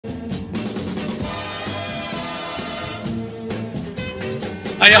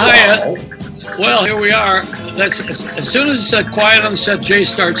Hiya, hiya. Well, here we are. That's as soon as it said quiet on the set, Jay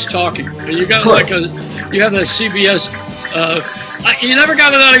starts talking. You got you have that CBS. You never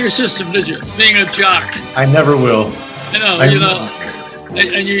got it out of your system, did you? Being a jock. I never will. I know. You know.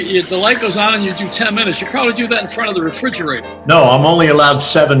 And the light goes on and you do 10 minutes. You probably do that in front of the refrigerator. No, I'm only allowed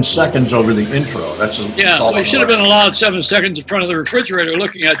 7 seconds over the intro. That's all. We should have been allowed 7 seconds in front of the refrigerator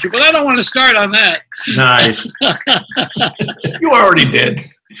looking at you, but I don't want to start on that. Nice. You already did.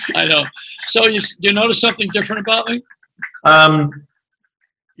 I know. So you notice something different about me?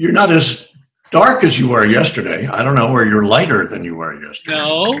 You're not as dark as you were yesterday. I don't know, or you're lighter than you were yesterday.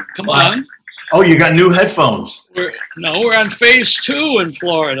 No, come on. Oh, you got new headphones. We're on phase 2 in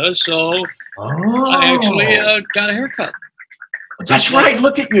Florida, so I actually got a haircut. That's right.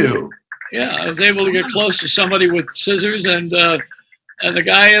 Look at you. Yeah, I was able to get close to somebody with scissors, and the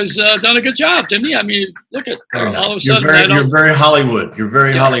guy has done a good job, didn't he? I mean, look at all of a sudden. You're very Hollywood. You're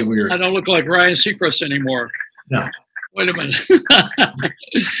very Hollywood. I don't look like Ryan Seacrest anymore. No. Wait a minute.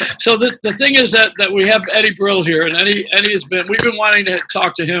 So the thing is that we have Eddie Brill here, and Eddie has been. We've been wanting to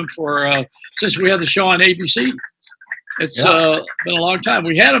talk to him for since we had the show on ABC. It's been a long time.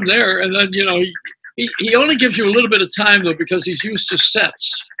 We had him there, and then he only gives you a little bit of time though because he's used to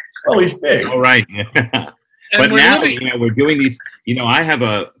sets. Oh, he's big. All right. But now we're doing these. I have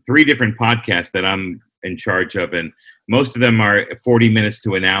 3 different podcasts that I'm in charge of, and most of them are 40 minutes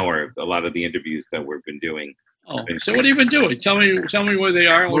to an hour. A lot of the interviews that we've been doing. Oh, so what have you been doing? Tell me where they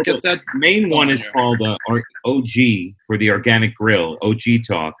are, and we'll get that. The main one is called OG for the Organic Grill, OG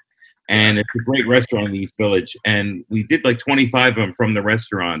Talk, and it's a great restaurant in the East Village. And we did like 25 of them from the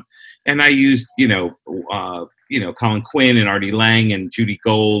restaurant, and I used Colin Quinn and Artie Lang and Judy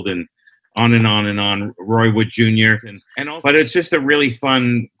Gold and on and on and on, Roy Wood Jr. and also, but it's just a really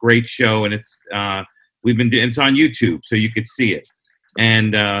fun, great show, and it's it's on YouTube, so you could see it,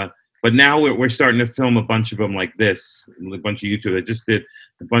 and. But now we're starting to film a bunch of them like this, a bunch of YouTube. I just did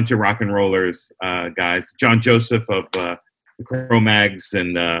a bunch of rock and rollers guys, John Joseph of the Cro-Mags,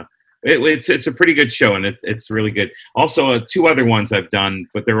 and it's a pretty good show, and it's really good. Also, 2 other ones I've done,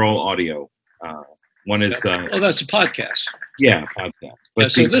 but they're all audio. One is that's a podcast. Yeah, podcast.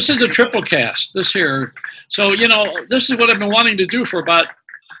 But so this is a triple cast. This here, so this is what I've been wanting to do for about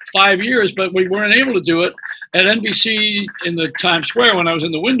 5 years, but we weren't able to do it. At NBC in the Times Square, when I was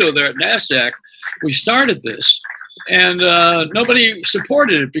in the window there at NASDAQ, we started this, and nobody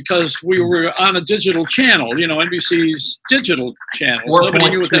supported it because we were on a digital channel, NBC's digital channel. Nobody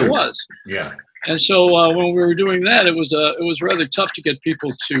knew what that was. Yeah. And so when we were doing that, it was rather tough to get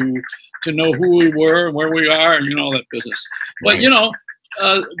people to know who we were and where we are and all that business. But Right.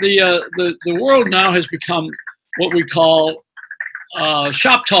 the world now has become what we call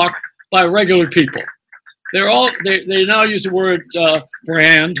shop talk by regular people. They now use the word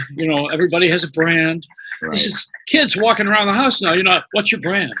brand. Everybody has a brand. Right. This is kids walking around the house now. What's your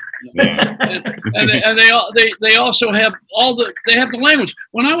brand? Yeah. and they also have they have the language.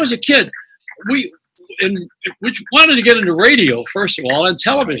 When I was a kid, we wanted to get into radio first of all and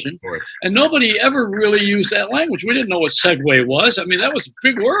television, and nobody ever really used that language. We didn't know what segue was. I mean, that was a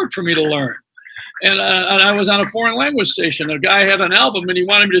big word for me to learn. And I was on a foreign language station. A guy had an album, and he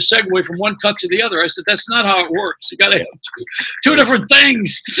wanted me to segue from one cut to the other. I said, that's not how it works. You got to have two different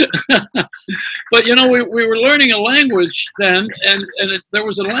things. But, we were learning a language then, and there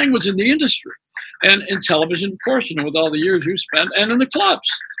was a language in the industry. And in television, of course, with all the years you spent, and in the clubs.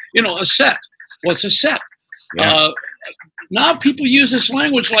 A set. What's a set? Yeah. Now people use this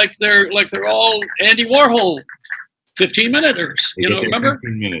language like they're all Andy Warhol 15-minuters, remember?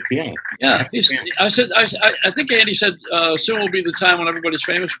 15 minutes, yeah. Yeah. I think Andy said soon will be the time when everybody's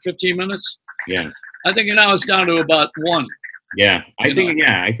famous for 15 minutes. Yeah. I think now it's down to about 1. Yeah. I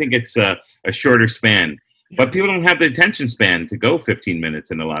think it's a shorter span. But people don't have the attention span to go 15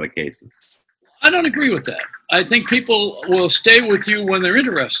 minutes in a lot of cases. I don't agree with that. I think people will stay with you when they're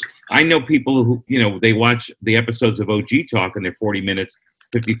interested. I know people who, they watch the episodes of OG Talk and they're 40 minutes,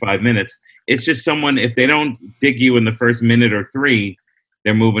 55 minutes. It's just someone, if they don't dig you in the first minute or 3,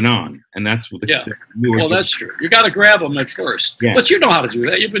 they're moving on. And that's what that's true. You got to grab them at first. Yeah. But you know how to do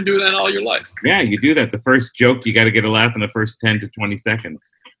that. You've been doing that all your life. Yeah, you do that. The first joke, you got to get a laugh in the first 10 to 20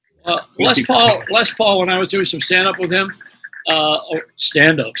 seconds. Les Paul, when I was doing some stand-up with him,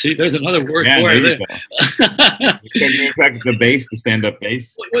 stand-up. See, there's another word for it. You practice the bass, the stand-up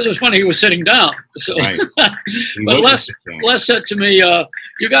bass. Well, it was funny. He was sitting down. So, right. But Les said to me,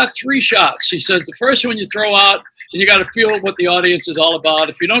 "You got 3 shots." He said, "The first one you throw out, and you got to feel what the audience is all about.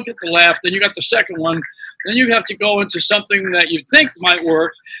 If you don't get the laugh, then you got the second one, Then you have to go into something that you think might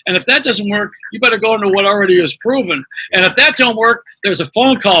work. And if that doesn't work, you better go into what already is proven. And if that don't work, there's a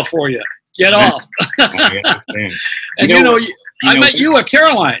phone call for you. Get off. I understand. And I met you at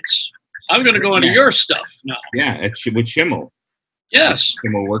Caroline's. I'm going to go into your stuff now. Yeah, with Schimmel. Yes.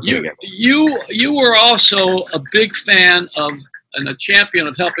 Schimmel working together. You were also a big fan of and a champion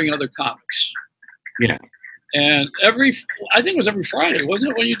of helping other comics. Yeah. And I think it was every Friday,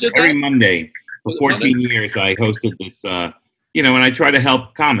 wasn't it, when you did that? Every Monday. For 14 years, I hosted this, and I try to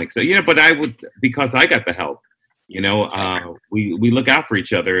help comics. So, but I would, because I got the help, we look out for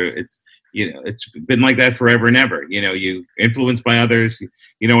each other. It's been like that forever and ever. You influenced by others.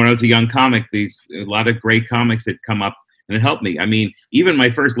 When I was a young comic, a lot of great comics had come up and it helped me. I mean, even my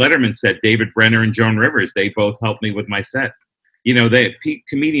first Letterman set, David Brenner and Joan Rivers, they both helped me with my set.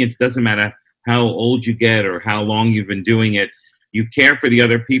 Comedians, doesn't matter how old you get or how long you've been doing it, you care for the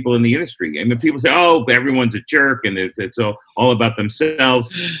other people in the industry. I mean, people say, oh, everyone's a jerk and it's all about themselves.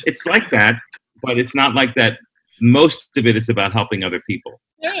 It's like that, but it's not like that. Most of it is about helping other people.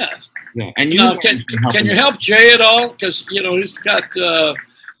 Yeah. Yeah. And can you help Jay at all? Because, he's got,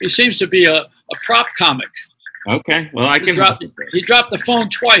 he seems to be a prop comic. Okay. Well, I can. He dropped the phone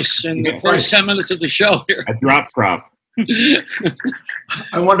twice in the first 10 minutes of the show here. A drop prop.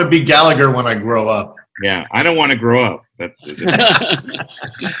 I want to be Gallagher when I grow up. Yeah, I don't want to grow up. That's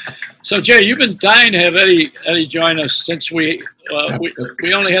So Jay, you've been dying to have Eddie join us since we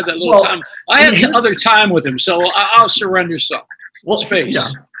only had that little time. I had other time with him, so I'll surrender some space. Yeah.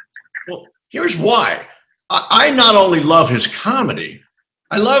 Well, here's why. I not only love his comedy,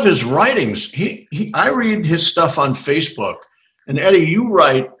 I love his writings. I read his stuff on Facebook, and Eddie, you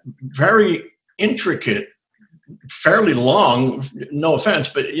write very intricate, fairly long. No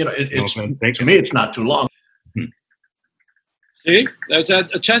offense, but to me, it's not too long. See, there's that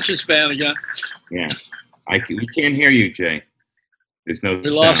attention span again. Yeah, we can't hear you, Jay. There's no.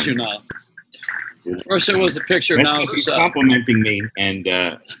 We lost you now. First it was the picture, now it's the sound. Complimenting me, and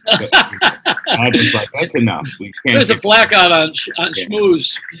I was like, "That's enough." There's a blackout on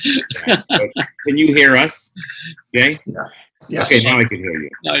Schmooze. Yeah. Can you hear us, Jay? Yeah. Yes. Okay, now I can hear you.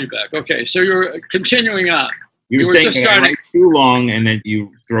 Now you're back. Okay, so you're continuing on. You were saying just starting too long, and then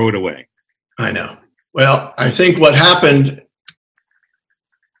you throw it away. I know. Well, I think what happened.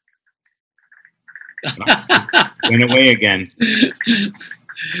 Went away again.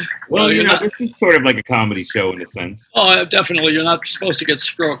 Well, this is sort of like a comedy show in a sense. Oh, definitely. You're not supposed to get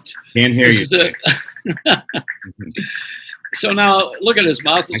stroked. Can't hear you. So now, look at his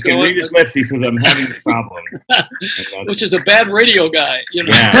mouth. I can read his lips. He says, I'm having a problem. Which is a bad radio guy,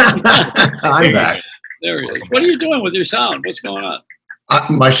 Yeah. I'm back. There he is. What are you doing with your sound? What's going on?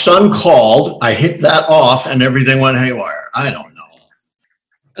 My son called. I hit that off, and everything went haywire. I don't know.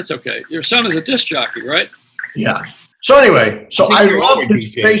 That's okay. Your son is a disc jockey, right? Yeah. So anyway, I love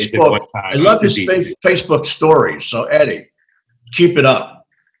his Facebook. I love his Facebook stories. So Eddie, keep it up.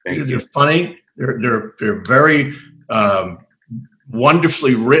 They're funny. They're very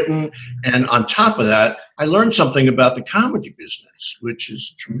wonderfully written, and on top of that, I learned something about the comedy business, which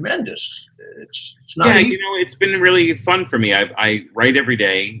is tremendous. It's not. Yeah, it's been really fun for me. I write every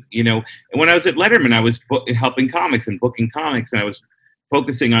day. And when I was at Letterman, I was helping comics and booking comics, and I was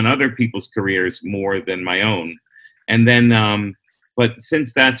focusing on other people's careers more than my own. And then, but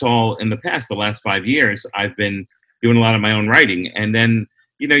since that's all in the past, the last 5 years, I've been doing a lot of my own writing. And then,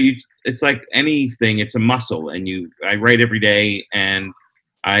 it's like anything, it's a muscle. And I write every day, and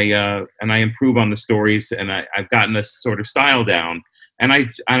I improve on the stories, and I've gotten a sort of style down. And I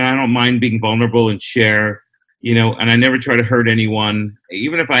don't mind being vulnerable and share, and I never try to hurt anyone.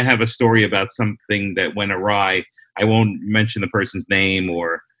 Even if I have a story about something that went awry, I won't mention the person's name,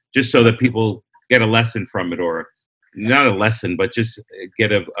 or just so that people get a lesson from it, or not a lesson, but just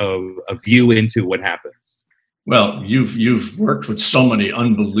get a view into what happens. Well, you've worked with so many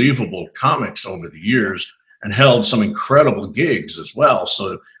unbelievable comics over the years and held some incredible gigs as well.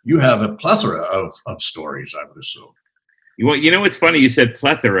 So you have a plethora of stories, I would assume. It's funny you said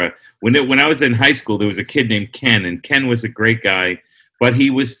plethora. When I was in high school, there was a kid named Ken, and Ken was a great guy, but he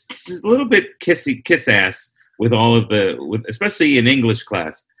was a little bit kiss ass with all of especially in English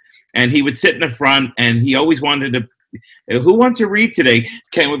class. And he would sit in the front, and he always wanted to. Who wants to read today?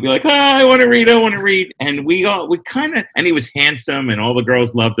 Ken would be like, I want to read. And we kind of, and he was handsome, and all the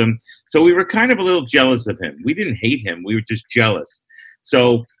girls loved him. So we were kind of a little jealous of him. We didn't hate him. We were just jealous.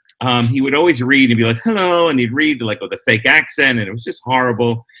 So he would always read and be like, hello. And he'd read like with a fake accent, and it was just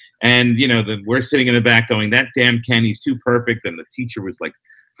horrible. And, we're sitting in the back going, that damn Ken, he's too perfect. And the teacher was like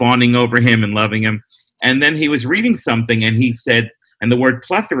fawning over him and loving him. And then he was reading something, and he said, and the word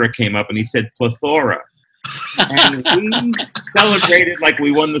plethora came up, and he said plethora. And we celebrated like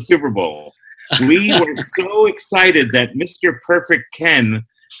we won the Super Bowl. We were so excited that Mr. Perfect Ken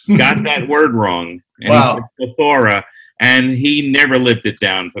got that word wrong. And Wow. he said plethora, and he never lived it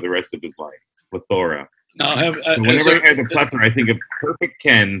down for the rest of his life. Plethora. Now, So whenever I hear the plethora, I think of Perfect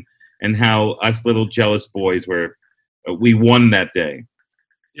Ken and how us little jealous boys were. We won that day.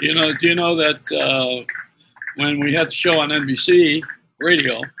 do you know that when we had the show on NBC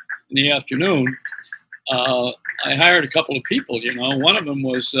radio in the afternoon, I hired a couple of people. One of them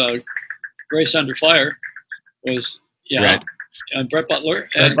was Grace Under Fire, Right. and Brett Butler,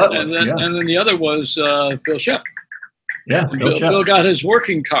 Brett Butler, and then the other was Bill Sheff. Yeah, Bill got his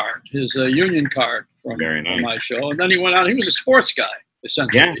working card, his union card from my show, and then he went out. He was a sports guy,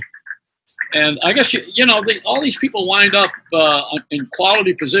 essentially. Yeah. And I guess all these people wind up in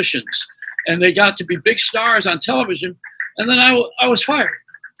quality positions, and they got to be big stars on television, and then I was fired.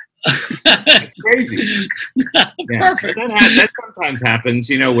 It's crazy. Perfect. That sometimes happens,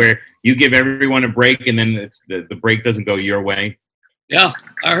 where you give everyone a break, and then the break doesn't go your way. Yeah,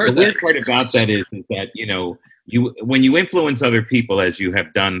 I heard that. The weird part about that is that when you influence other people as you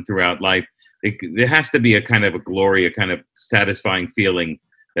have done throughout life, there has to be a kind of a glory, a kind of satisfying feeling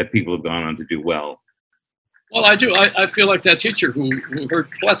that people have gone on to do well. Well, I do. I feel like that teacher who heard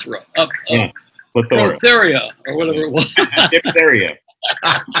plethora, Plethora, or whatever it was. Diphtheria.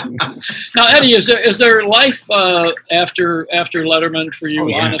 Now, Eddie, is there life after Letterman for you? Oh,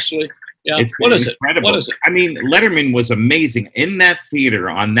 yeah. Honestly, yeah. What is incredible. What is it? I mean, Letterman was amazing in that theater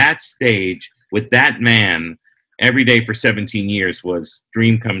on that stage with that man every day for 17 years was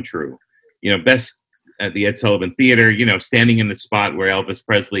dream come true. Best at the Ed Sullivan Theater. Standing in the spot where Elvis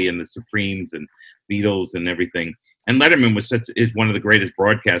Presley and the Supremes and Beatles and everything. And Letterman is one of the greatest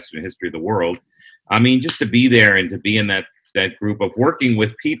broadcasters in the history of the world. I mean, just to be there and to be in that group of working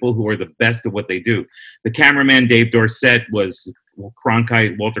with people who are the best at what they do. The cameraman, Dave Dorset, was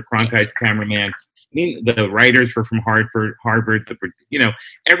Walter Cronkite's cameraman. I mean, the writers were from Harvard.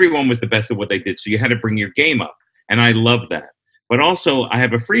 Everyone was the best at what they did. So you had to bring your game up. And I love that. But also, I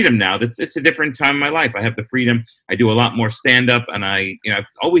have a freedom now. It's a different time in my life. I have the freedom. I do a lot more stand-up, and I've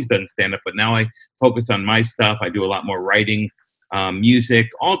always done stand-up, but now I focus on my stuff. I do a lot more writing, music,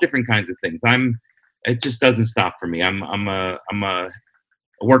 all different kinds of things. It just doesn't stop for me. I'm a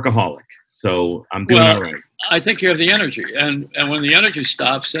workaholic, so I'm doing all right. I think you have the energy, and when the energy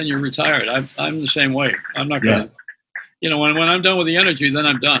stops, then you're retired. I'm the same way. I'm not gonna, when I'm done with the energy, then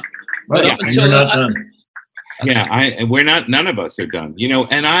I'm done. Right. But until you're not done. Yeah, we're not. None of us are done.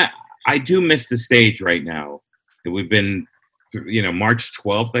 And I do miss the stage right now. We've been, March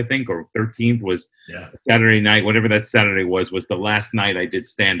 12th, I think, or 13th was Saturday night. Whatever that Saturday was the last night I did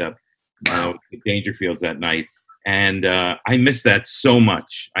stand up. Dangerfields that night, and I miss that so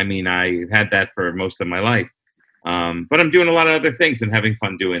much. I mean, I had that for most of my life, but I'm doing a lot of other things and having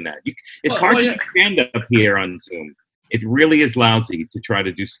fun doing that. It's hard to stand up here on Zoom. It really is lousy to try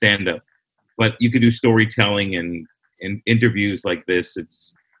to do stand up. But you could do storytelling and interviews like this.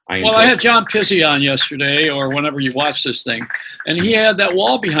 I had John Pizzi on yesterday, or whenever you watch this thing, and he had that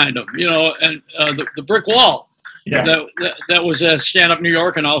wall behind him, and the brick wall. Yeah. That was at Stand Up New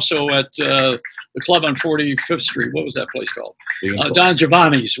York, and also at the club on 45th Street. What was that place called? Don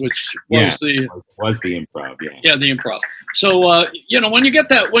Giovanni's, which was the Improv. Yeah, the Improv. So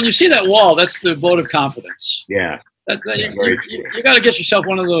when you see that wall, that's the vote of confidence. Yeah. You got to get yourself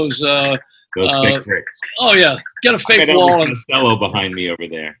one of those. Those fake bricks. Oh yeah, get a fake wall. And Costello behind me over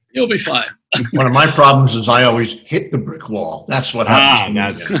there. You'll be fine. One of my problems is I always hit the brick wall. That's what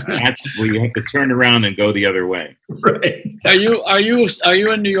happens. That's where you have to turn around and go the other way. Right. Are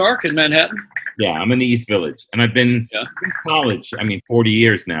you in New York, in Manhattan? Yeah, I'm in the East Village, and I've been since college. I mean, 40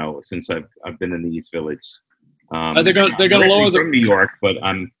 years now since I've been in the East Village. They're going to lower from New York, but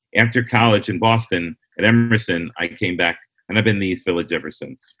after college in Boston at Emerson, I came back, and I've been in the East Village ever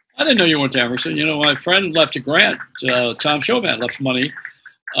since. I didn't know you went to Emerson. My friend left a grant. Tom Chauvin left money.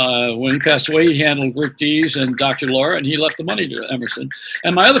 When he passed away, he handled Rick Dees and Dr. Laura, and he left the money to Emerson.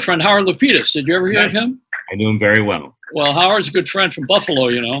 And my other friend, Howard Lapidus, did you ever hear of him? I knew him very well. Well, Howard's a good friend from Buffalo,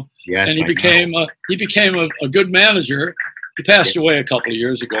 Yes, and he became a good manager. He passed away a couple of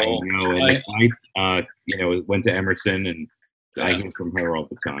years ago. I know, and his wife, went to Emerson, and I hear from her all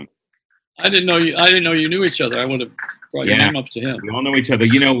the time. I didn't know you knew each other. I would have brought your name up to him. We all know each other.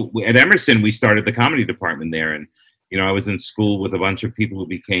 At Emerson, we started the comedy department there, and I was in school with a bunch of people who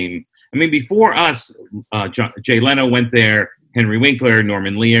became. I mean, before us, Jay Leno went there. Henry Winkler,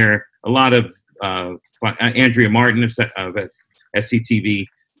 Norman Lear, a lot of Andrea Martin of SCTV.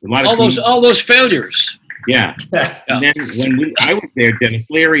 A lot of all those failures. Yeah. And then when I was there, Dennis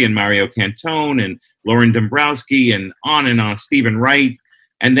Leary and Mario Cantone and Lauren Dombrowski and on, Stephen Wright.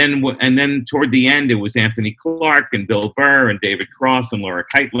 And then toward the end, it was Anthony Clark and Bill Burr and David Cross and Laura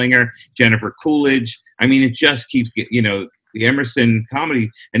Keitlinger, Jennifer Coolidge. I mean, it just keeps, the Emerson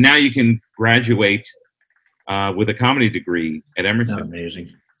comedy. And now you can graduate with a comedy degree at Emerson. That's amazing.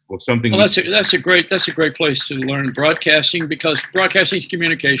 Or something. Well, that's a great place to learn broadcasting, because broadcasting is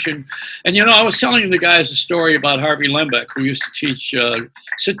communication. And I was telling the guys a story about Harvey Lembeck, who used to teach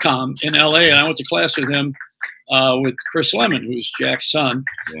sitcom in L.A. and I went to class with him with Chris Lemon, who's Jack's son.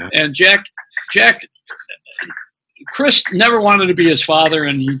 Yeah. And Chris never wanted to be his father,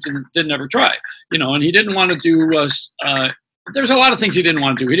 and he didn't ever try. And he didn't want to do. There's a lot of things he didn't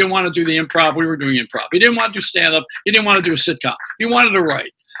want to do. He didn't want to do the improv. We were doing improv. He didn't want to do stand-up. He didn't want to do a sitcom. He wanted to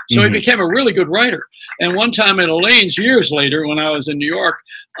write. So he became a really good writer. And one time at Elaine's, years later, when I was in New York,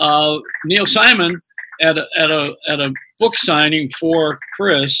 Neil Simon at a book signing for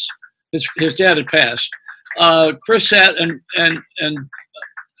Chris. His dad had passed. Chris sat and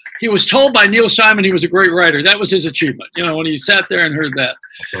he was told by Neil Simon he was a great writer. That was his achievement. When he sat there and heard that.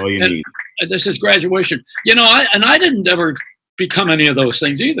 That's all you need. This is graduation. I didn't ever become any of those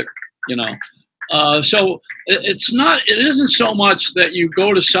things either. So it isn't so much that you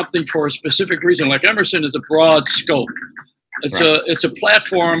go to something for a specific reason. Like Emerson is a broad scope. It's a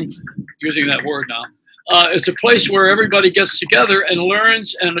platform, using that word now. It's a place where everybody gets together and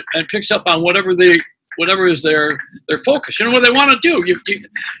learns and picks up on whatever is their focus. What they want to do.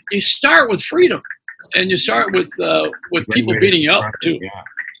 You start with freedom, and you start with people beating you up too.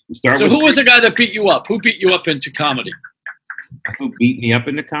 Yeah. So who was the guy that beat you up? Who beat you up into comedy? Who beat me up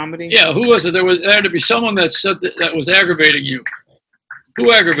into comedy? Yeah, who was it? There had to be someone that said that was aggravating you.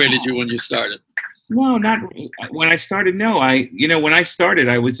 Who aggravated you when you started? No, not when I started. No, when I started,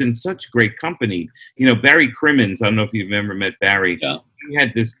 I was in such great company. Barry Crimmins. I don't know if you've ever met Barry. Yeah. He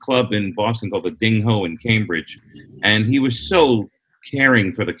had this club in Boston called the Ding Ho in Cambridge, and he was so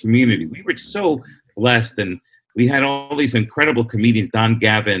caring for the community. We were so blessed, and we had all these incredible comedians, Don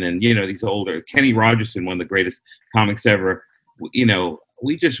Gavin, and these older Kenny Rogerson, one of the greatest comics ever.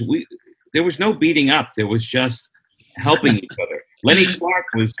 There was no beating up. There was just helping each other. Lenny Clark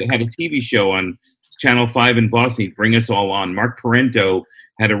had a TV show on Channel 5 in Boston. He'd bring us all on. Mark Parento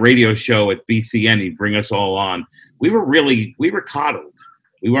had a radio show at BCN. He'd bring us all on. We were coddled.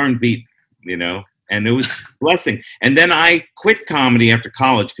 We weren't beat, and it was a blessing. And then I quit comedy after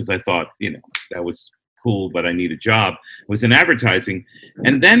college because I thought, that was cool, but I need a job. It was in advertising.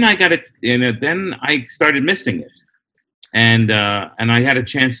 And then I got it, then I started missing it. And I had a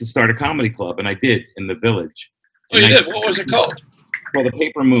chance to start a comedy club, and I did in the Village. Oh, you did? What was it called? Called the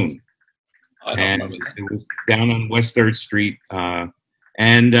Paper Moon. I don't remember that. It was down on West 3rd Street. I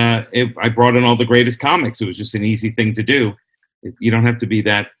brought in all the greatest comics. It was just an easy thing to do. You don't have to be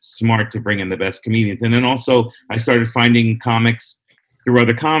that smart to bring in the best comedians. And then also I started finding comics through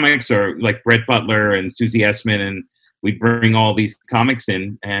other comics, or like Brett Butler and Susie Essman, and we'd bring all these comics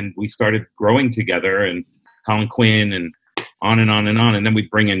in, and we started growing together, and Colin Quinn, and on and on and on. And then we'd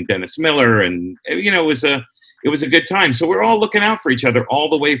bring in Dennis Miller, and it was a good time. So we're all looking out for each other all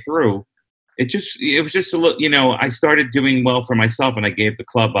the way through. It was just a little, I started doing well for myself, and I gave the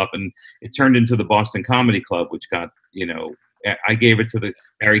club up, and it turned into the Boston Comedy Club, which got, I gave it to the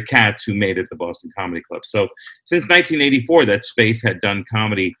Barry Katz, who made it the Boston Comedy Club. So since 1984, that space had done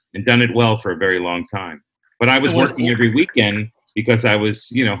comedy and done it well for a very long time. But I was working every weekend because I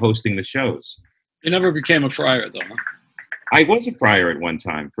was, hosting the shows. You never became a friar, though, huh? I was a friar at one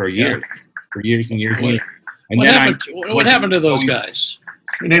time for years and years. And what happened to those guys?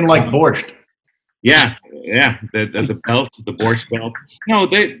 You didn't like borscht. Yeah, the belt, the borscht belt. No,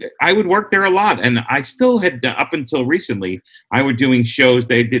 I would work there a lot, and I still had, up until recently, I was doing shows.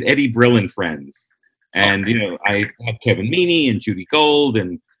 They did Eddie Brill and Friends, and I had Kevin Meaney and Judy Gold,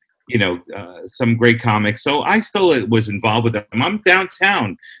 and some great comics. So I still was involved with them. I'm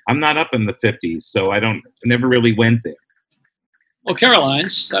downtown. I'm not up in the 50s, so I never really went there. Well,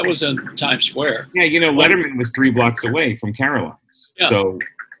 Caroline's, that was in Times Square. Yeah, Letterman was 3 blocks away from Caroline's. Yeah. So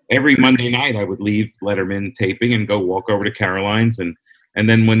every Monday night I would leave Letterman taping and go walk over to Caroline's. And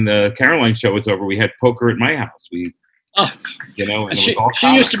then when the Caroline show was over, we had poker at my house. And she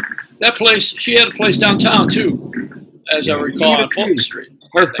used to, that place, she had a place downtown too, as I recall, on Fulton Street.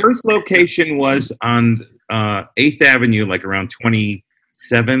 Her first location was on 8th Avenue, like around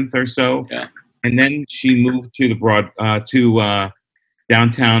 27th or so. Yeah. And then she moved to the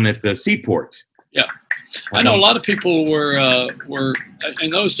downtown at the Seaport. Yeah, I know a lot of people were in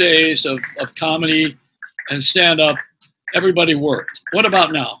those days of comedy and stand up. Everybody worked. What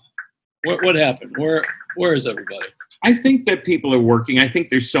about now? What happened? Where is everybody? I think that people are working. I think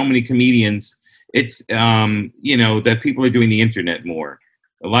there's so many comedians. It's you know, that people are doing the internet more.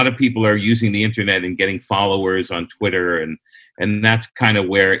 A lot of people are using the internet and getting followers on Twitter, and that's kind of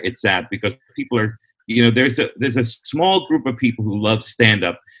where it's at, because people are, you know, there's a small group of people who love stand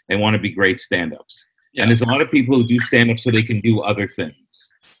up and want to be great stand-ups. Yeah. And there's a lot of people who do stand up so they can do other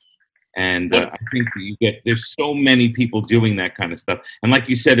things. And I think there's so many people doing that kind of stuff. And like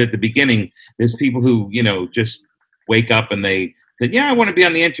you said at the beginning, there's people who, you know, just wake up and they said, yeah, I want to be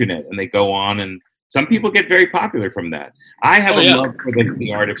on the internet. And they go on, and some people get very popular from that. I have a love for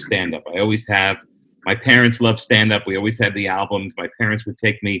the art of stand-up. I always have. My parents love stand-up. We always had the albums. My parents would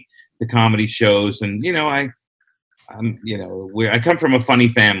take me to comedy shows. And, you know, I come from a funny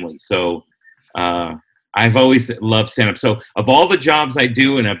family. So I've always loved stand-up. So of all the jobs I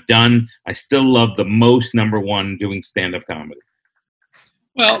do and have done, I still love the most, number one, doing stand-up comedy.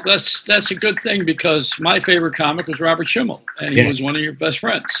 Well, that's a good thing, because my favorite comic was Robert Schimmel, and he was one of your best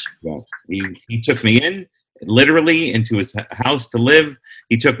friends. Yes, he took me in, literally, into his house to live.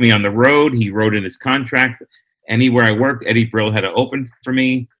 He took me on the road. He wrote in his contract, anywhere I worked, Eddie Brill had to open for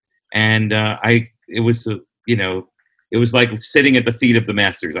me, and it was like sitting at the feet of the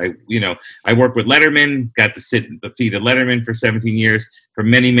masters. I worked with Letterman, got to sit at the feet of Letterman for 17 years. For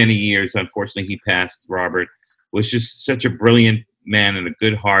many, many years, unfortunately, he passed. Robert was just such a brilliant man and a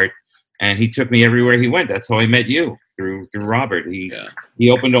good heart, and he took me everywhere he went. That's how I met you, through Robert. He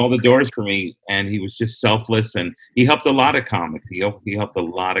opened all the doors for me, and he was just selfless, and he helped a lot of comics. He helped a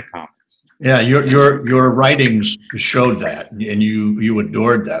lot of comics. Yeah, your writings showed that, and you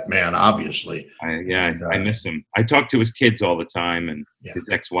adored that man, obviously. I miss him. I talk to his kids all the time, and his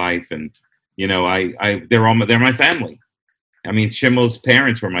ex-wife, and you know, they're my family. I mean, Schimmel's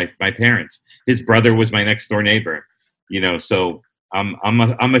parents were my parents. His brother was my next door neighbor. You know, so I'm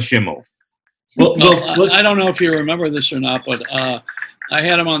a Schimmel. Well, I don't know if you remember this or not, but I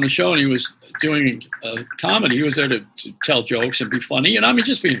had him on the show, and he was doing comedy. He was there to tell jokes and be funny, and I mean,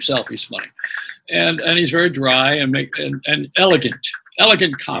 just be himself. He's funny, and he's very dry and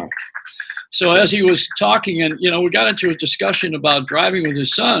elegant comic. So as he was talking, and you know, we got into a discussion about driving with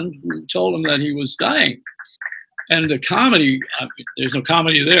his son, who told him that he was dying, and the comedy, there's no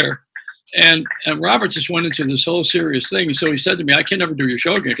comedy there. And Robert just went into this whole serious thing. So he said to me, I can never do your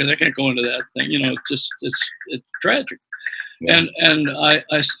show again, because I can't go into that thing. You know, it's tragic. Yeah. And I,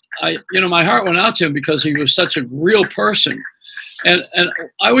 you know, my heart went out to him, because he was such a real person. And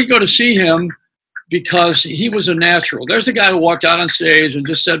I would go to see him because he was a natural. There's a guy who walked out on stage and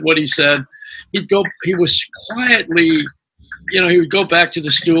just said what he said. He was quietly, you know, he would go back to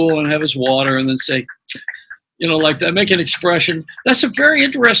the stool and have his water and then say, you know, like that, make an expression. That's a very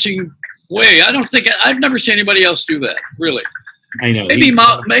interesting way. I've never seen anybody else do that, really. I know. Maybe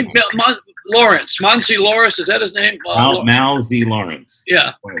Lawrence, Monty Lawrence, is that his name? Mal Z. Lawrence.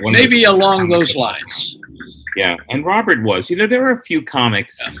 Yeah, maybe along those lines. Yeah, and Robert was. You know, there are a few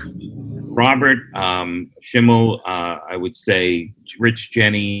comics. Yeah. Robert, Schimmel, I would say Rich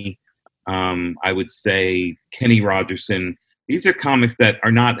Jenny, I would say Kenny Rogerson. These are comics that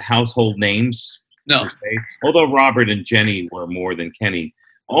are not household names. No. Although Robert and Jenny were more than Kenny.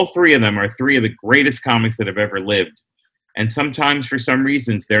 All three of them are three of the greatest comics that have ever lived. And sometimes, for some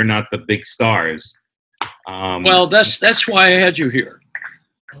reasons, they're not the big stars. Well, that's why I had you here.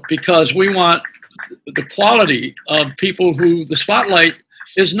 Because we want the quality of people who the spotlight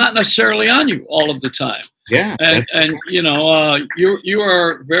is not necessarily on you all of the time. Yeah. And you know, you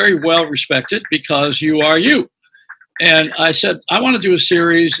are very well respected because you are you. And I said, I want to do a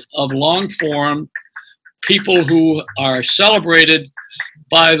series of long form people who are celebrated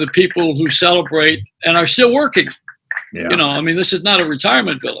by the people who celebrate and are still working. Yeah. You know, I mean, this is not a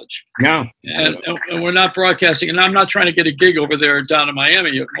retirement village. No. And we're not broadcasting. And I'm not trying to get a gig over there down in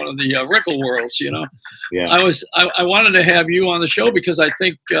Miami at one of the Wrinkle Worlds, you know. Yeah. I wanted to have you on the show because I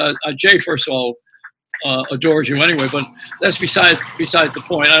think Jay, first of all, adores you anyway, but that's besides the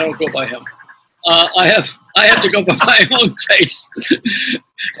point. I don't go by him. I have to go by my own taste,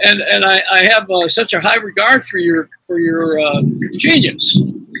 and I have such a high regard for your genius.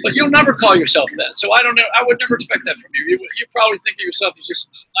 But you'll never call yourself that, so I don't know. I would never expect that from you. You probably think of yourself as just,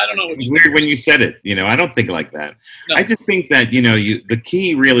 I don't know. It's weird when you said it. You know, I don't think like that. No. I just think that, you know, the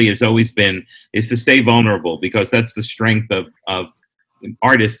key really has always been is to stay vulnerable, because that's the strength of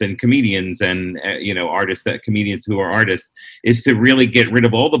artists and comedians and you know, comedians who are artists, is to really get rid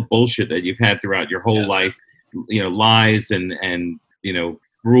of all the bullshit that you've had throughout your whole life, you know, lies and you know,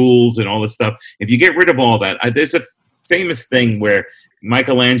 rules and all this stuff. If you get rid of all that, there's a famous thing where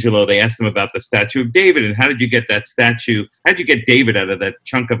Michelangelo, they asked him about the statue of David, and how did you get that statue? How did you get David out of that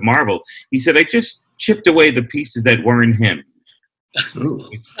chunk of marble? He said, I just chipped away the pieces that weren't him.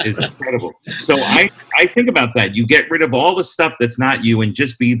 Which is incredible. So I think about that. You get rid of all the stuff that's not you and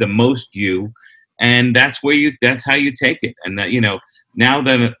just be the most you, and that's how you take it. And that, now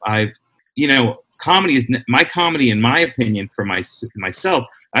that comedy is my comedy, in my opinion, for myself,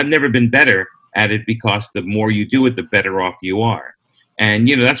 I've never been better at it, because the more you do it, the better off you are. And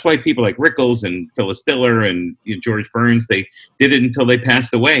that's why people like Rickles and Phyllis Diller and George Burns, they did it until they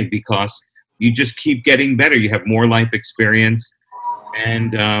passed away, because you just keep getting better. You have more life experience.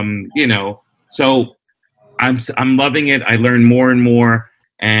 And, so I'm loving it. I learn more and more.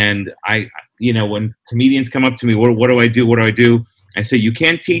 And when comedians come up to me, what do I do? What do I do? I say, you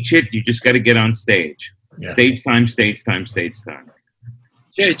can't teach it. You just got to get on stage. Yeah. Stage time, stage time, stage time.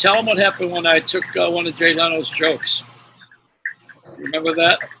 Jay, tell them what happened when I took one of Jay Leno's jokes. Remember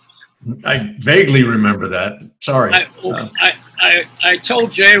that? I vaguely remember that. Sorry. I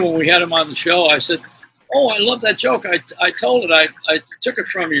told Jay when we had him on the show, I said, oh, I love that joke. I told it. I took it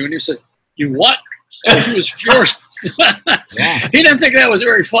from you. And he says, you what? Oh, he was furious. Yeah. He didn't think that was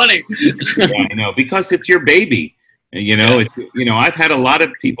very funny. Yeah, I know, because it's your baby. I've had a lot of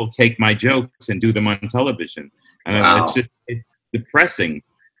people take my jokes and do them on television. And wow. It's depressing.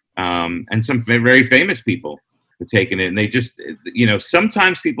 And some very famous people have taken it. And they just,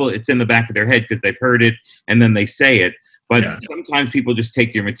 sometimes people, it's in the back of their head because they've heard it and then they say it. But sometimes people just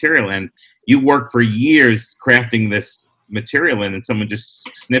take your material, and you work for years crafting this material, and then someone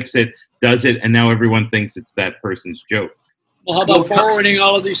just snips it, does it, and now everyone thinks it's that person's joke. Well, how about forwarding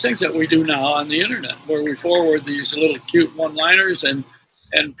all of these things that we do now on the internet, where we forward these little cute one-liners and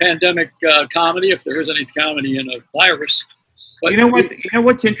pandemic comedy, if there is any comedy in a virus. But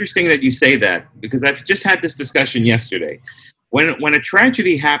what's interesting that you say that, because I've just had this discussion yesterday. When a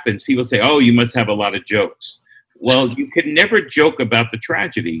tragedy happens, people say, oh, you must have a lot of jokes. Well, you can never joke about the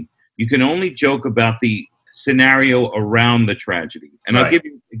tragedy. You can only joke about the scenario around the tragedy. And I'll give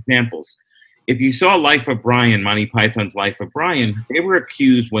you examples. If you saw Life of Brian, Monty Python's Life of Brian, they were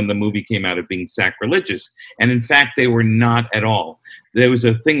accused when the movie came out of being sacrilegious. And in fact, they were not at all. There was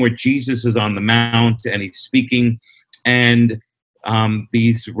a thing where Jesus is on the mount and he's speaking, and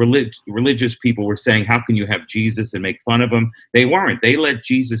these religious people were saying, how can you have Jesus, and make fun of him? They weren't. They let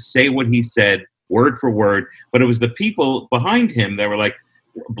Jesus say what he said, word for word, but it was the people behind him that were like,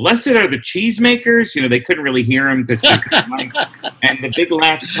 blessed are the cheesemakers. They couldn't really hear him because and the big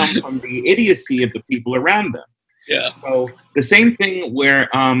laughs come from the idiocy of the people around them. Yeah. So the same thing where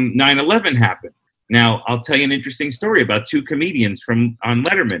 9/11 happened. Now, I'll tell you an interesting story about two comedians on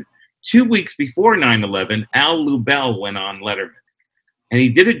Letterman. 2 weeks before 9/11, Al Lubell went on Letterman. And he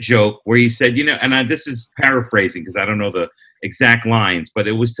did a joke where he said, and this is paraphrasing because I don't know the exact lines, but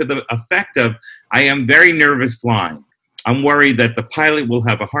it was to the effect of, I am very nervous flying. I'm worried that the pilot will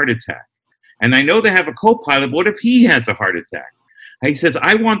have a heart attack. And I know they have a co-pilot. What if he has a heart attack? He says,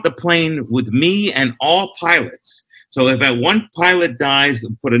 I want the plane with me and all pilots. So if that one pilot dies,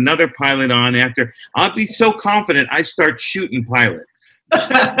 put another pilot on after. I'll be so confident I start shooting pilots.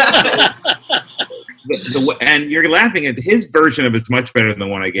 And you're laughing at his version of it's much better than the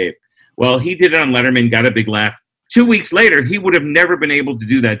one I gave. Well, he did it on Letterman, got a big laugh. 2 weeks later, he would have never been able to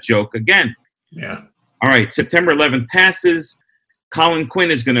do that joke again. Yeah. All right, September 11th passes. Colin Quinn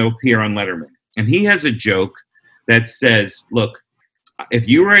is going to appear on Letterman. And he has a joke that says, look, if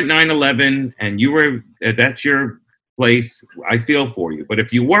you were at 9/11 and that's your place, I feel for you. But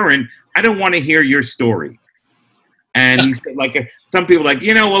if you weren't, I don't want to hear your story. And he said, some people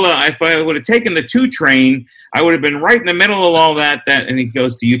if I would have taken the 2 train, I would have been right in the middle of all that. And he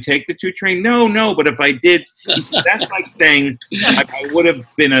goes, do you take the 2 train? No. But if I did, he said, that's like saying I would have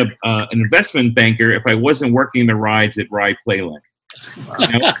been an investment banker if I wasn't working the rides at Rye Playland.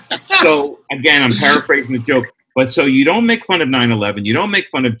 So again, I'm paraphrasing the joke. But so you don't make fun of 9/11. You don't make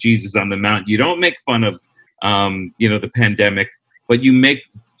fun of Jesus on the Mount. You don't make fun of, the pandemic. But you make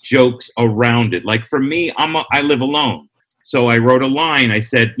jokes around it. Like for me, I live alone. So I wrote a line. I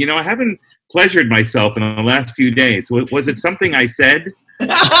said, I haven't pleasured myself in the last few days. Was it something I said?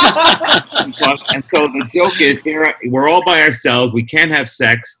 And so the joke is, here we're all by ourselves. We can't have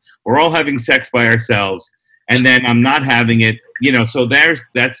sex. We're all having sex by ourselves. And then I'm not having it. So that's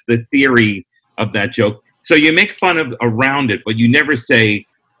the theory of that joke. So you make fun of around it, but you never say,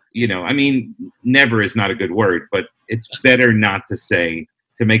 never is not a good word, but it's better not to say,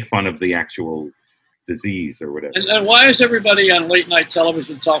 to make fun of the actual disease or whatever. And why is everybody on late night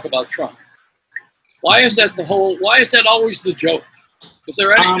television talk about Trump? Why is that always the joke? Is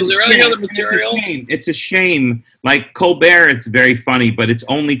there any other material? It's a shame. Like Colbert, it's very funny, but it's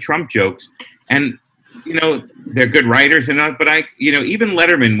only Trump jokes. And, you know, they're good writers and not, but even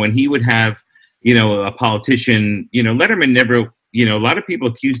Letterman, when he would have, you know, a politician, you know, Letterman never, you know, a lot of people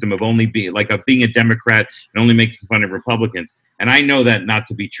accused him of only being a Democrat and only making fun of Republicans. And I know that not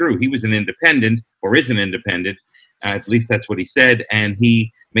to be true. He was an independent, or is an independent. At least that's what he said. And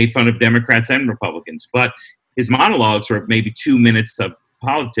he made fun of Democrats and Republicans. But his monologues were maybe 2 minutes of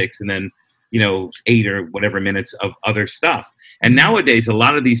politics and then, you know, 8 or whatever minutes of other stuff. And nowadays, a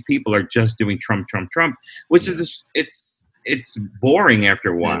lot of these people are just doing Trump, Trump, Trump, which is, it's boring after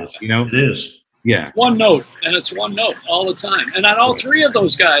a while, you know? It is. Yeah. One note, and it's one note all the time. And on all three of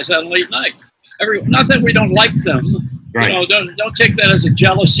those guys on late night, not that we don't like them, right. You know, don't take that as a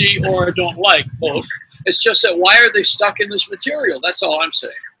jealousy or a don't like quote. It's just that why are they stuck in this material? That's all I'm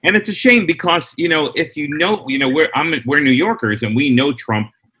saying. And it's a shame because, you know, if you know, we're New Yorkers and we know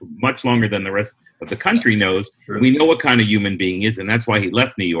Trump much longer than the rest of the country knows. Sure. We know what kind of human being he is, and that's why he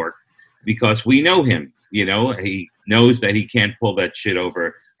left New York, because we know him. You know, he knows that he can't pull that shit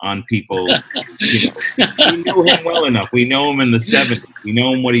over on people. You know, we know him well enough. We know him in the 70s. We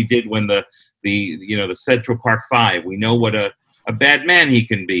know him what he did when the Central Park Five. We know what a bad man he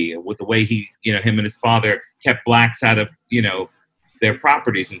can be with the way he, you know, him and his father kept blacks out of, you know, their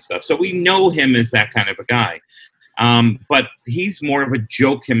properties and stuff. So we know him as that kind of a guy. But he's more of a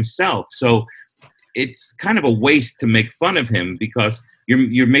joke himself. So it's kind of a waste to make fun of him because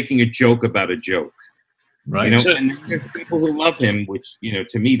you're making a joke about a joke. Right. You know, and there's people who love him, which, you know,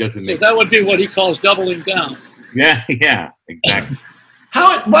 to me doesn't make sense. That would be what he calls doubling down. Yeah, exactly.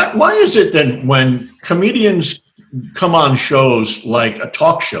 Why is it that when comedians come on shows like a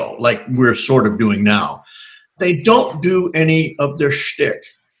talk show, like we're sort of doing now, they don't do any of their shtick?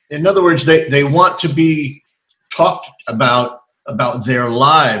 In other words, they want to be talked about their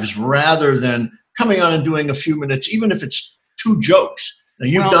lives rather than coming on and doing a few minutes, even if it's 2 jokes. Now,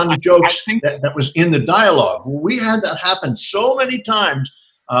 you've done jokes that was in the dialogue. Well, we had that happen so many times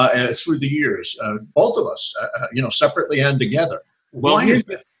through the years, both of us, you know, separately and together. Well, here's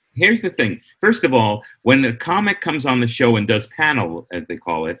the thing. First of all, when a comic comes on the show and does panel, as they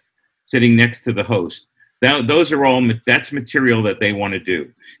call it, sitting next to the host, that's material that they want to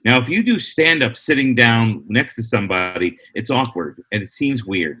do. Now, if you do stand-up sitting down next to somebody, it's awkward and it seems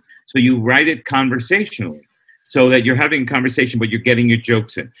weird. So you write it conversationally so that you're having a conversation, but you're getting your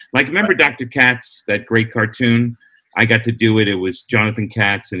jokes in. Like, remember Dr. Katz, that great cartoon? I got to do it. It was Jonathan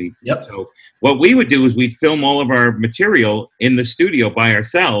Katz. Yep. So what we would do is we'd film all of our material in the studio by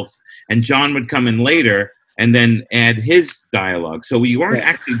ourselves, and John would come in later and then add his dialogue. So we weren't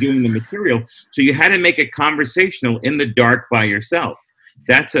actually doing the material. So you had to make it conversational in the dark by yourself.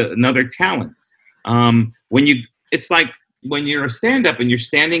 That's another talent. It's like when you're a stand-up and you're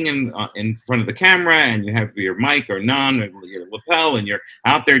standing in front of the camera and you have your mic or none or your lapel and you're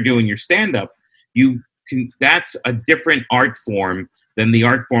out there doing your stand-up, that's a different art form than the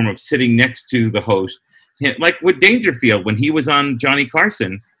art form of sitting next to the host. Like with Dangerfield, when he was on Johnny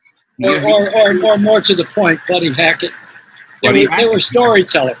Carson. Or more to the point, Buddy Hackett. They were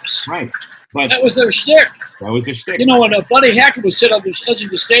storytellers. Right. But that was their shtick. You know, when Buddy Hackett would sit on the edge of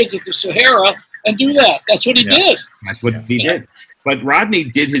the stage at the Sahara and do that. That's what he did. That's what he did. But Rodney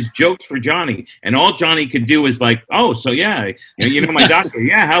did his jokes for Johnny, and all Johnny could do is like, oh, so yeah, you know my doctor.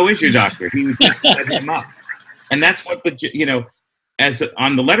 Yeah, how is your doctor? He would just set him up. And that's what as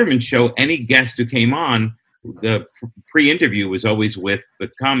on the Letterman show, any guest who came on, the pre-interview was always with the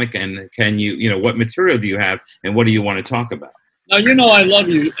comic and what material do you have and what do you want to talk about? Now, you know I love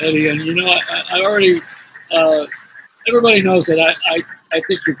you, Eddie, and you know I already, everybody knows that I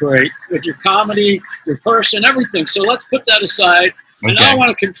think you're great with your comedy, your person, everything. So let's put that aside. And now I want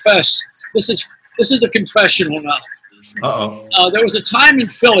to confess. This is a confessional now. There was a time in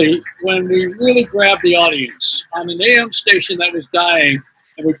Philly when we really grabbed the audience on an AM station that was dying,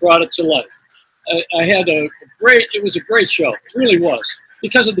 and we brought it to life. It was a great show. It really was,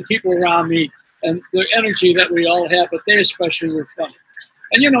 because of the people around me and the energy that we all have, but they especially were funny.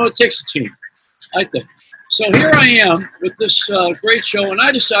 And it takes a team, I think. So here I am with this great show, and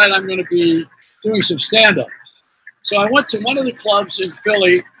I decide I'm going to be doing some stand-up. So I went to one of the clubs in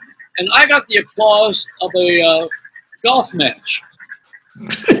Philly, and I got the applause of a golf match.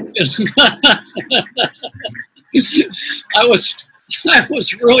 I was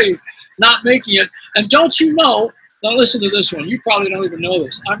really not making it. And don't you know, now listen to this one. You probably don't even know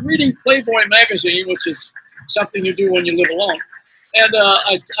this. I'm reading Playboy magazine, which is something you do when you live alone. And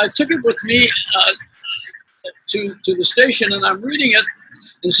I took it with me to the station, and I'm reading it.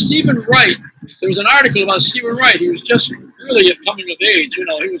 And Stephen Wright, there was an article about Stephen Wright. He was just really coming of age. You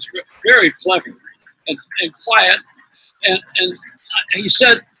know, he was very clever and quiet. And he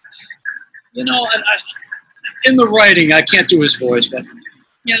said, you know, in the writing, I can't do his voice, but,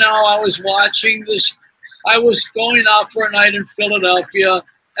 you know, I was watching this. I was going out for a night in Philadelphia,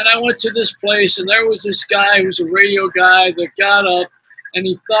 and I went to this place, and there was this guy who was a radio guy that got up, and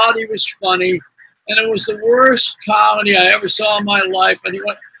he thought he was funny, and it was the worst comedy I ever saw in my life. And he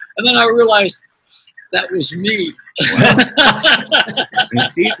went, and then I realized that was me. And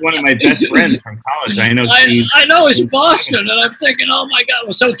Steve's one of my best friends from college. I know Steve. I know he's Boston, and I'm thinking, oh my God.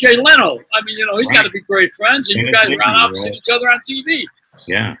 Well, so Jay Leno. I mean, you know, he's got to be great friends, and you guys ran opposite each other on TV.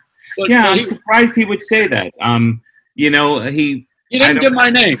 Yeah. But I'm surprised he would say that. You know, he didn't give my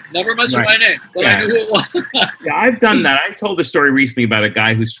name. Never mentioned my name, but I knew who it was. Yeah, I've done that. I told a story recently about a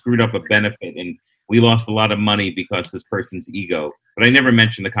guy who screwed up a benefit, and we lost a lot of money because this person's ego. But I never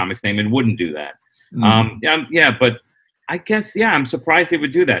mentioned the comic's name and wouldn't do that. But I guess, I'm surprised they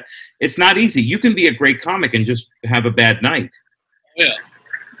would do that. It's not easy. You can be a great comic and just have a bad night. Yeah.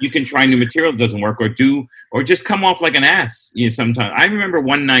 You can try new material that doesn't work, or just come off like an ass. You know, sometimes. I remember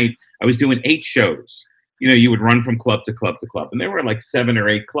one night I was doing 8 shows. You know, you would run from club to club to club, and there were like 7 or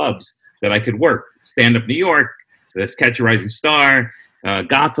 8 clubs that I could work. Stand Up New York, the Catch a Rising Star,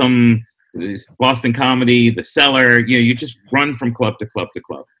 Gotham, Boston Comedy, The Cellar. You know, you just run from club to club to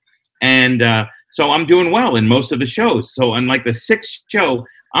club, and so I'm doing well in most of the shows. So on like the 6th show,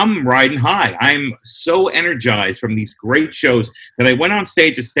 I'm riding high. I'm so energized from these great shows that I went on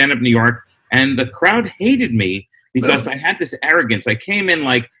stage at Stand Up New York, and the crowd hated me because I had this arrogance. I came in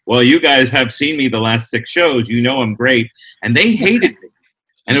like, well, you guys have seen me the last 6 shows. You know I'm great. And they hated me.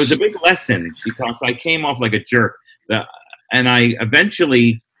 And it was a big lesson because I came off like a jerk. And I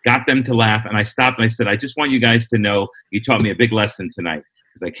eventually got them to laugh, and I stopped and I said, I just want you guys to know you taught me a big lesson tonight.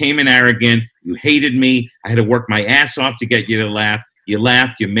 Because I came in arrogant, you hated me, I had to work my ass off to get you to laugh. You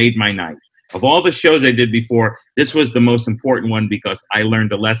laughed, you made my night. Of all the shows I did before, this was the most important one because I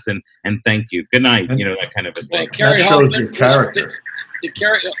learned a lesson, and thank you. Good night, you know, that kind of a thing. That shows your character. Did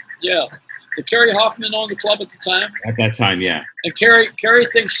Kerry Hoffman own the club at the time? At that time, yeah. And Kerry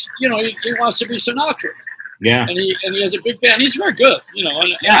thinks, you know, he wants to be Sinatra. Yeah. And he has a big band. He's very good, you know.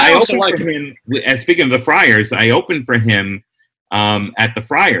 And I also like him. And speaking of the Friars, I opened for him at the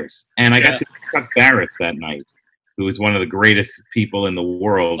Friars, and I got to Chuck Barris that night, who was one of the greatest people in the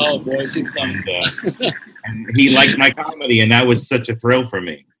world. Oh, boy, is he fun. And he liked my comedy, and that was such a thrill for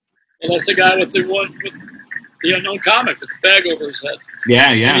me. Well, that's the guy with the unknown comic with the bag over his head.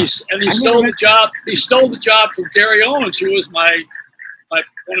 Yeah, yeah. And he stole the job. He stole the job from Gary Owens, who was one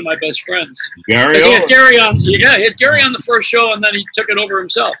of my best friends. Gary Owens. He had Gary on. Yeah, he had Gary on the first show, and then he took it over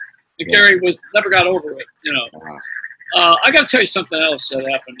himself. And Gary never got over it. You know. Wow. I got to tell you something else that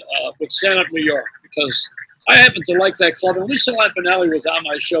happened with Stand Up New York, because I happened to like that club, and Lisa Lampanelli was on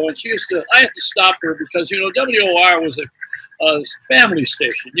my show, and I had to stop her because, you know, WOR was a family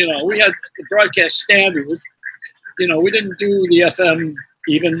station. You know, we had the broadcast standard. You know, we didn't do the FM,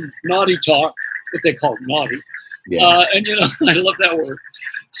 even naughty talk, what they called naughty. Yeah. And, you know, I love that word.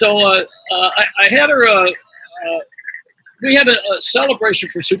 So I had her, we had a celebration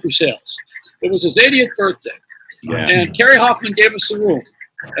for Super Sales. It was his 80th birthday. Yeah. And Kerry Hoffman gave us the room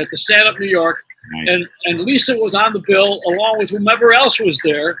at the Stand Up New York. Nice. And Lisa was on the bill along with whomever else was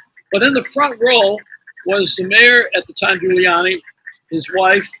there. But in the front row was the mayor at the time, Giuliani, his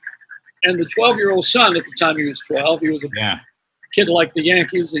wife, and the 12-year-old son at the time he was 12. He was a kid like the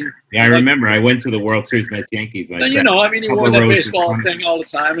Yankees. I remember. I went to the World Series Mets Yankees. And you know, I mean, he wore that baseball thing all the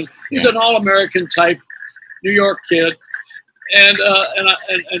time. And he's an all-American type New York kid. And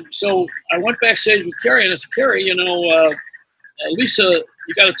so I went backstage with Kerry, and I said, Kerry, you know, Lisa,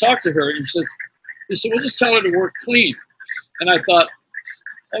 you got to talk to her. And he said, well, just tell her to work clean. And I thought,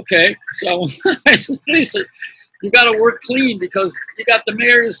 okay. So I said, Lisa, you got to work clean because you got the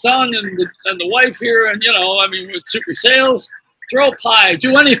mayor's son and the wife here. And, you know, I mean, with Super Sales, throw a pie,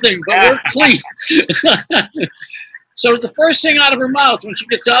 do anything, but work clean. So the first thing out of her mouth when she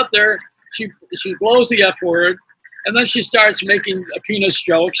gets out there, she blows the F word. And then she starts making penis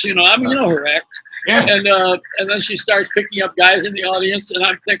jokes, you know. I mean, you know her act. Yeah. And then she starts picking up guys in the audience, and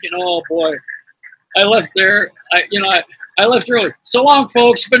I'm thinking, oh boy, I left there. I left early. So long,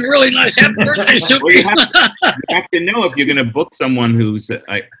 folks. Been really nice. Happy birthday, Super. Well, you have to know if you're going to book someone who's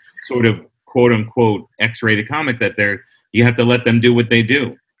a sort of quote unquote X-rated comic that you have to let them do what they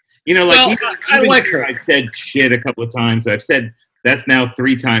do. You know, like I like her. I've said shit a couple of times. I've said that's now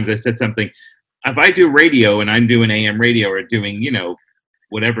 3 times. I said something. If I do radio and I'm doing AM radio or doing, you know,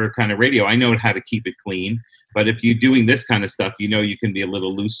 whatever kind of radio. I know how to keep it clean, but if you're doing this kind of stuff, you know, you can be a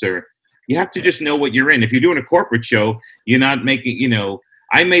little looser. You have to just know what you're in. If you're doing a corporate show, you're not making, you know,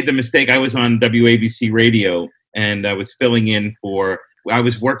 I made the mistake. I was on WABC radio and I was filling in I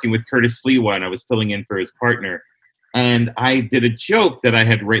was working with Curtis Sliwa and I was filling in for his partner. And I did a joke that I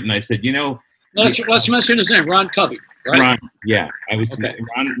had written. I said, you know, let's mention his name, Ron Covey, right? Ron, yeah. Okay.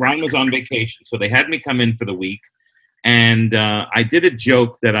 Ron was on vacation. So they had me come in for the week. And I did a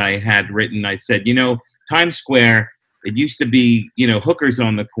joke that I had written. I said, you know, Times Square, it used to be, you know, hookers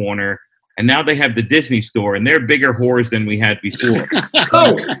on the corner. And now they have the Disney store, and they're bigger whores than we had before.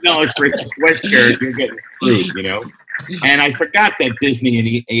 $2 for a sweatshirt, you're getting screwed, you know? And I forgot that Disney and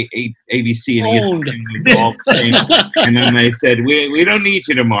ABC and ESPN was all the same. And then they said, we don't need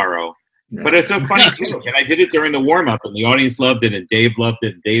you tomorrow. But it's a funny joke. And I did it during the warm-up, and the audience loved it, and Dave loved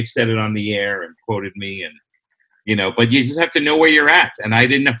it. And Dave said it on the air and quoted me. And, you know, but you just have to know where you're at. And I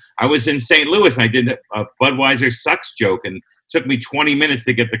didn't know. I was in St. Louis, and I did a Budweiser sucks joke, and it took me 20 minutes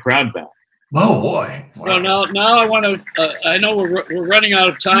to get the crowd back. Oh boy! Wow. Well, now I want to. I know we're running out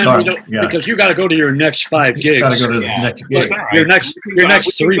of time. Because you got to go to your next 5 gigs. Got to go to the next gig. Well, your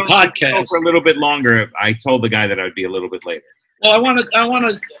next 3 podcasts. For a little bit longer. I told the guy that I'd be a little bit later. Well, I want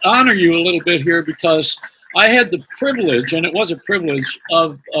to honor you a little bit here because I had the privilege, and it was a privilege,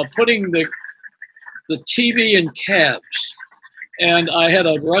 of putting the TV in cabs. And I had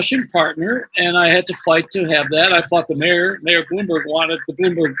a Russian partner, and I had to fight to have that. I thought Mayor Bloomberg the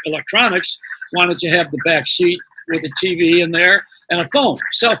Bloomberg Electronics wanted to have the back seat with a TV in there and a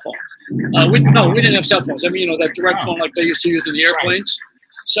cell phone. We didn't have cell phones. I mean, you know, that direct phone like they used to use in the airplanes.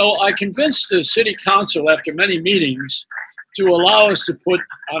 Right. So I convinced the city council after many meetings to allow us to put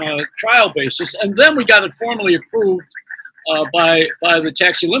on a trial basis. And then we got it formally approved by the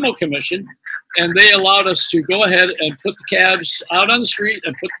Taxi Limo Commission. And they allowed us to go ahead and put the cabs out on the street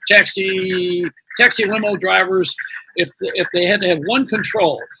and put the taxi limo drivers, if they had to have one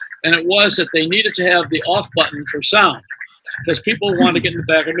control, and it was that they needed to have the off button for sound, because people want to get in the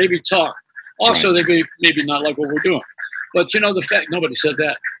back and maybe talk. Also, they maybe not like what we're doing. But, you know, the fact, nobody said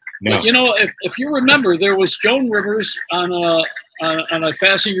that. No. But, you know, if you remember, there was Joan Rivers on a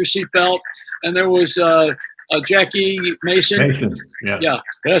Fasten Your Seatbelt, and there was Jackie Mason. Yeah.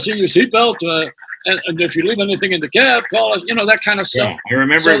 Fasten your seatbelt. And if you leave anything in the cab, call us. You know, that kind of stuff. Yeah, I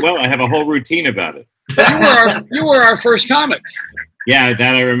remember it well. I have a whole routine about it. You were our first comic. Yeah,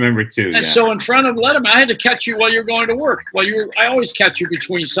 that I remember too. And so in front of Letterman, I had to catch you while you're going to work. I always catch you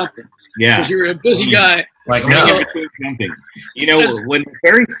between something. Yeah. Because you're a busy guy. Like now. Between something. You know, when the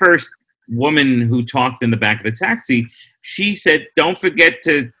very first woman who talked in the back of the taxi, she said, don't forget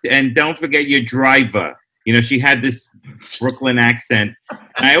your driver. You know, she had this Brooklyn accent.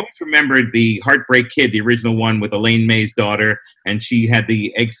 And I always remembered the Heartbreak Kid, the original one with Elaine May's daughter, and she had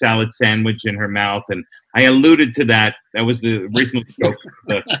the egg salad sandwich in her mouth. And I alluded to that. That was the original joke,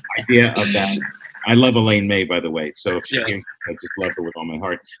 the idea of that. I love Elaine May, by the way. So if she came, I just love her with all my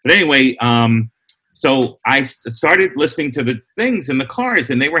heart. But anyway, so I started listening to the things in the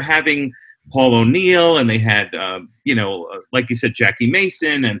cars, and they were having Paul O'Neill, and they had, you know, like you said, Jackie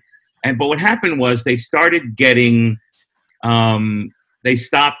Mason, but what happened was they started getting, they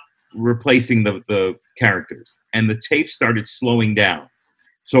stopped replacing the characters, and the tape started slowing down.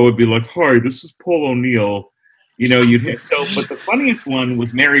 So it'd be like, "Hi, this is Paul O'Neill," you know. But the funniest one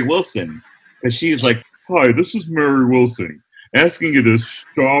was Mary Wilson, because she's like, "Hi, this is Mary Wilson, asking you to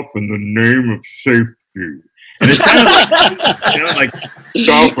stop in the name of safety." And it sounded like,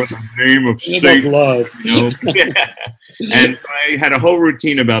 stop in the name of safety. You know? And so I had a whole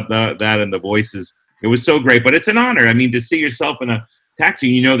routine about that and the voices. It was so great. But it's an honor. I mean, to see yourself in a taxi,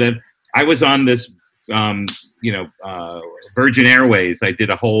 you know, that I was on this, Virgin Airways. I did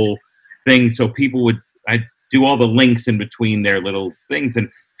a whole thing. So I'd do all the links in between their little things. And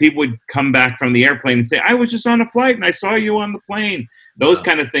people would come back from the airplane and say, I was just on a flight and I saw you on the plane. Those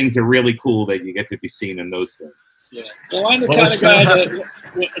kind of things are really cool that you get to be seen in those things. Yeah. Well, I'm the kind of guy that...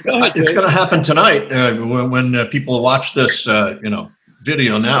 Go ahead, it's going to happen tonight when people watch this,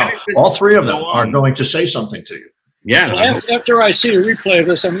 video now. All three of them are going to say something to you. Yeah. Well, after I see a replay of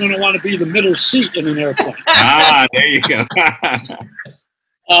this, I'm going to want to be the middle seat in an airplane. There you go.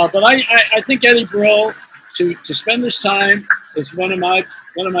 But I think Eddie Brill, to spend this time is one of my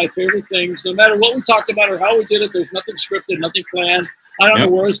favorite things. No matter what we talked about or how we did it, there's nothing scripted, nothing planned. I don't know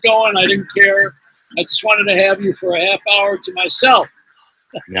where it's going. I didn't care. I just wanted to have you for a half hour to myself.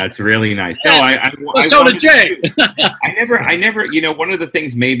 That's really nice. No, so did Jay. I never, one of the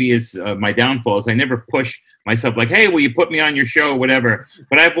things maybe is my downfall is I never push myself like, hey, will you put me on your show or whatever.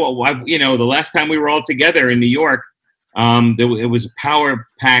 But I've the last time we were all together in New York, It was a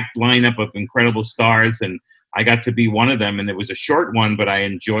power-packed lineup of incredible stars, and I got to be one of them. And it was a short one, but I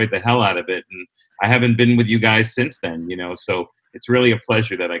enjoyed the hell out of it. And I haven't been with you guys since then, you know. So it's really a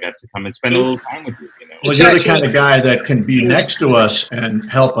pleasure that I got to come and spend a little time with you. You know, well, you're the kind of guy that can be next to us and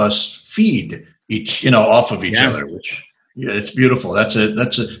help us feed each, you know, off of each other. Which, yeah, it's beautiful. That's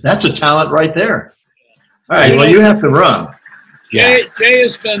a talent right there. All right, well, you have to run. Jay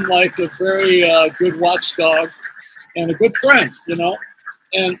has been like a very good watchdog and a good friend, you know.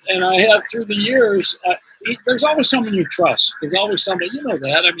 And I have through the years. There's always someone you trust. There's always somebody, you know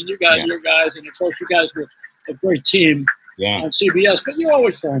that. I mean, you got your guys, and of course, you guys were a great team on CBS. But you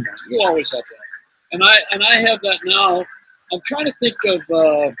always form that. You always have that. And I have that now. I'm trying to think of.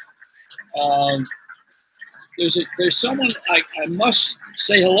 There's someone I must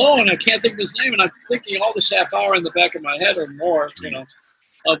say hello, and I can't think of his name. And I'm thinking all this half hour in the back of my head or more, you know,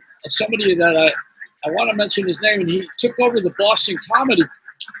 of somebody that I want to mention his name, and he took over the Boston Comedy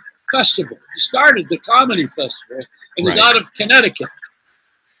Festival. He started the comedy festival, and he's out of Connecticut.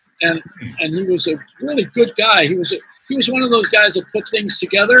 And he was a really good guy. He was one of those guys that put things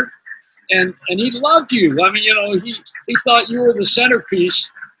together, and he loved you. I mean, you know, he thought you were the centerpiece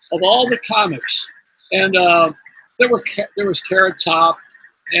of all the comics. And there was Carrot Top,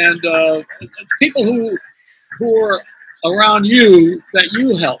 and people who were around you that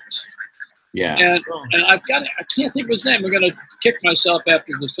you helped. Yeah. And I can't think of his name. I'm gonna kick myself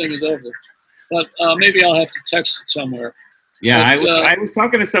after this thing is over. But maybe I'll have to text it somewhere. Yeah, but, I was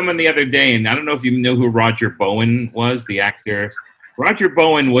talking to someone the other day, and I don't know if you know who Roger Bowen was, the actor. Roger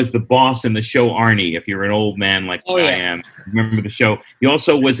Bowen was the boss in the show Arnie, if you're an old man like I am. Remember the show? He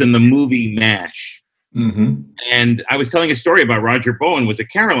also was in the movie MASH. Mm-hmm. And I was telling a story about Roger Bowen was at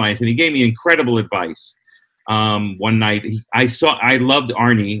Caroline's, and he gave me incredible advice. One night, I loved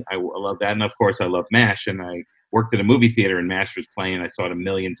Arnie. I love that. And of course, I love MASH. And I worked at a movie theater and MASH was playing. I saw it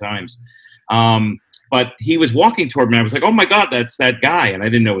 1,000,000 times. But he was walking toward me. I was like, oh my God, that's that guy. And I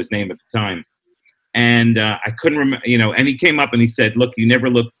didn't know his name at the time. And I couldn't remember, you know, and he came up and he said, look, you never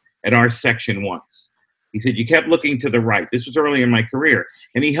looked at our section once. He said, you kept looking to the right. This was early in my career.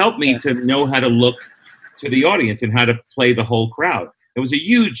 And he helped me to know how to look to the audience and how to play the whole crowd. It was a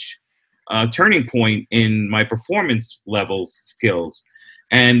huge turning point in my performance level skills.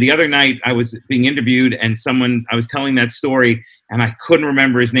 And the other night I was being interviewed and I was telling that story and I couldn't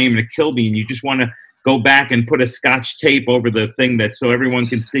remember his name and it killed me. And you just want to go back and put a Scotch tape over the thing so everyone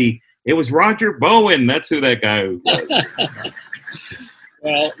can see. It was Roger Bowen. That's who that guy was.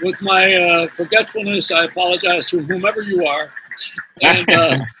 Well, with my forgetfulness, I apologize to whomever you are. And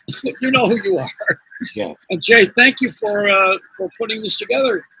you know who you are. Yeah. And Jay, thank you for putting this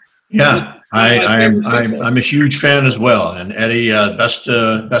together. Yeah, I'm a huge fan as well. And Eddie, best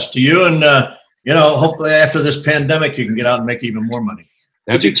to you. And you know, hopefully after this pandemic, you can get out and make even more money.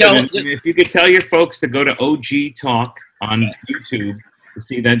 If you could tell your folks to go to OG Talk on YouTube to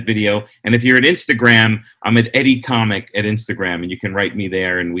see that video, and if you're at Instagram, I'm at Eddie Comic at Instagram, and you can write me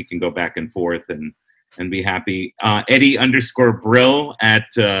there, and we can go back and forth and be happy. Eddie_Brill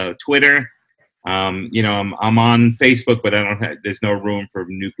at Twitter. You know, I'm on Facebook, but there's no room for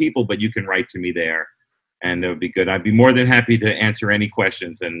new people, but you can write to me there and it would be good. I'd be more than happy to answer any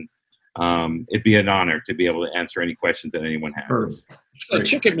questions, and it'd be an honor to be able to answer any questions that anyone has. The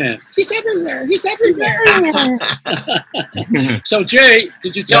Chicken Man. He's everywhere. He's everywhere. So Jay,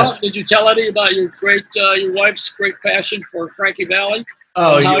 did you tell Eddie about your wife's great passion for Frankie Valli?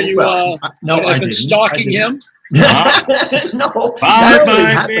 Oh, how you have been stalking him? No,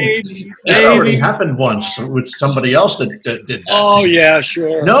 that already happened once with somebody else that did that. Oh yeah,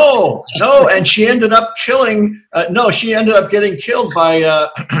 sure. No, and she ended up killing. She ended up getting killed by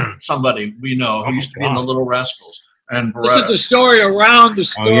somebody we know who used to be in the Little Rascals. And this is a story around the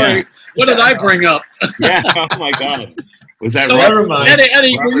story. Oh, yeah. What did I bring up? Yeah. Oh my God. Was that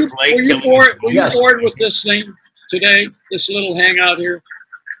Eddie, were you bored with this thing today? This little hangout here.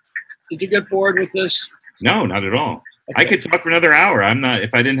 Did you get bored with this? No, not at all. Okay. I could talk for another hour. I'm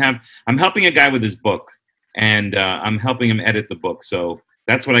helping a guy with his book, and I'm helping him edit the book. So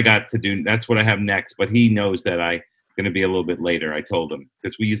that's what I got to do. That's what I have next. But he knows that I'm going to be a little bit later. I told him,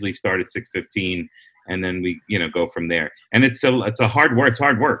 because we usually start at 6:15, and then we, go from there. And it's hard work. It's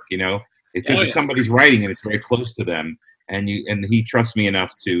hard work, because somebody's writing and it's very close to them, and he trusts me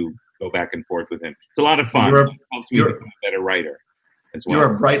enough to go back and forth with him. It's a lot of fun. It helps me become a better writer as well.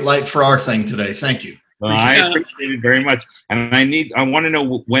 You're a bright light for our thing today. Thank you. Well, I appreciate it very much, and I want to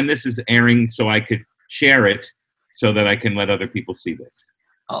know when this is airing so I could share it so that I can let other people see this.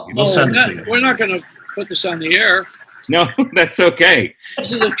 We'll send it to you. We're not going to put this on the air. No, that's okay.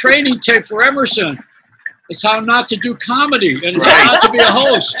 This is a training tape for Emerson. It's how not to do comedy, and it's how not to be a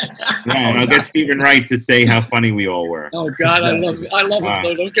host. Yeah, and I'll get Stephen Wright to say how funny we all were. Oh God, I love it.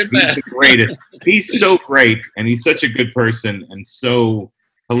 Though. Don't get mad. He's the greatest. He's so great, and he's such a good person, and so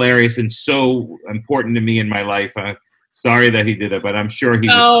hilarious, and so important to me in my life. I'm sorry that he did it, but I'm sure he.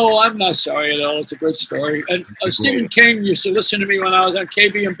 No, I'm not sorry at all. It's a great story. And Stephen King used to listen to me when I was on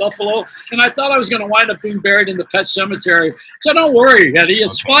KB in Buffalo, and I thought I was going to wind up being buried in the Pet Cemetery. So don't worry, Eddie.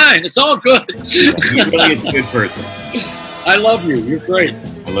 It's fine. It's all good. He really is a good person. I love you. You're great.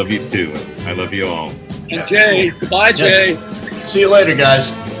 I love you too. I love you all. And Jay, goodbye, Jay. See you later,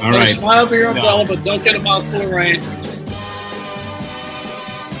 guys. All right. Smile for your umbrella, but don't get a mouthful of rain.